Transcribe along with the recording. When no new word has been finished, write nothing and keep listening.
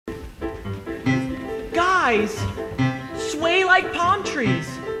Guys, sway like palm trees.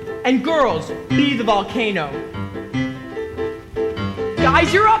 And girls, be the volcano.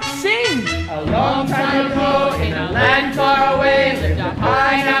 Guys, you're up, sing! A long time ago, in a land far away, lived a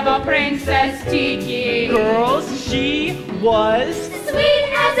pineapple princess Tiki. Girls, she was sweet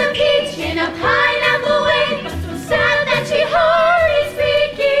as a peach in a pineapple way, but so sad that she hardly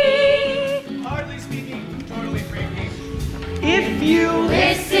speaking. Hardly speaking, totally freaky. if you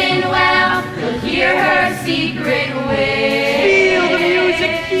Listen well, you'll hear her secret way. feel the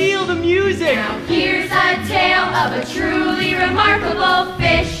music, feel the music. Now here's a tale of a truly remarkable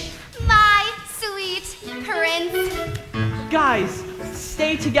fish. My sweet prince. Guys,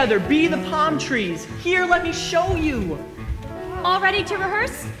 stay together, be the palm trees. Here, let me show you. All ready to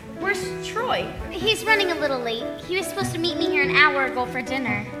rehearse? Where's Troy? He's running a little late. He was supposed to meet me here an hour ago for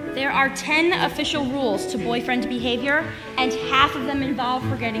dinner. There are 10 official rules to boyfriend behavior, and half of them involve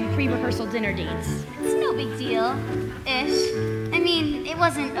forgetting pre-rehearsal dinner dates. It's no big deal. Ish. I mean, it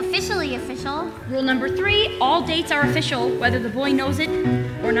wasn't officially official. Rule number 3, all dates are official, whether the boy knows it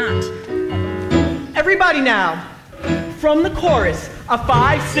or not. Everybody now, from the chorus, a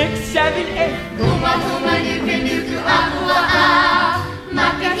 5, 6, 7, 8. Humuhumunukunukuapua'a,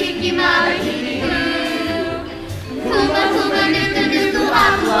 makahiki malahini hoo.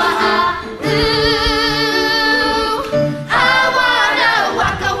 Humuhumunukunukuapua'a, ooh. I wanna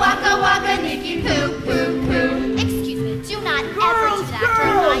waka waka waka Nikki poo poo poo. Excuse me, do not ever Girls, do that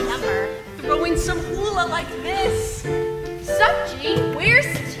during my number. Throw in some hula like this. Sup, G? Where's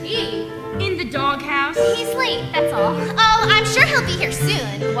T? In the doghouse. He's late, that's all. Oh, I'm sure he'll be here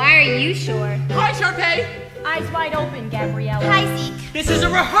soon. Why are you sure? Hi, Sharpay. Eyes wide open, Gabriella. Hi, Zeke. This is a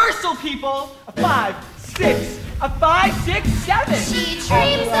rehearsal, people. A 5, 6, a 5, 6, 7. She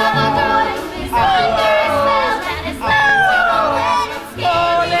dreams of a girl who is under a spell that is magical and it's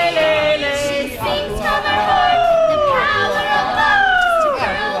scary. She sings from her heart the power of love, just a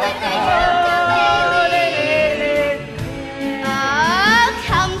girl like a ukulele. Oh,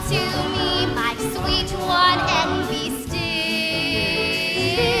 come to me, my sweet one, and be still.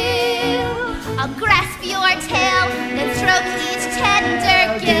 I'll grasp your tail, then stroke each tender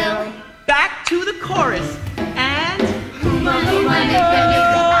gill. Back to the chorus, and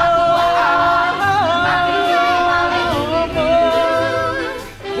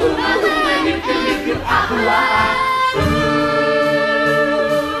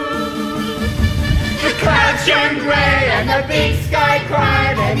The clouds turned gray and the big sky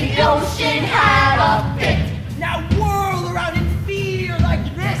cried and the ocean had a fit. now whirl around in fear like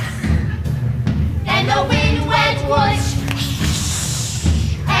this. And the wind went whoosh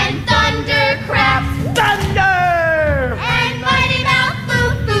and thunder cracked Thunder! and mighty mouth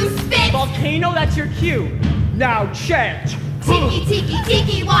foo-foo spit. Volcano, that's your cue. Now chant. Tiki tiki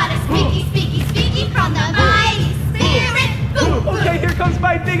tiki wanna speaky speaky speaky from the mighty spirit. Boo, boo. Okay, here comes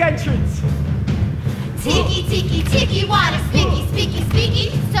my big entrance. Tiki tiki tiki wanna speaky speaky speaky.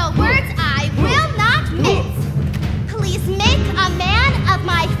 So words I will not mince. Please make a man of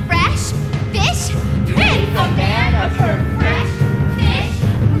my fresh fish prince. A man of her fresh fish.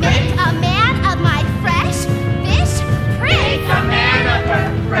 Make a man of my fresh fish prince. A man of her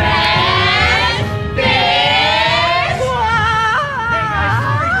fresh fish.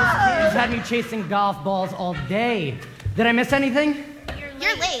 Had me chasing golf balls all day. Did I miss anything?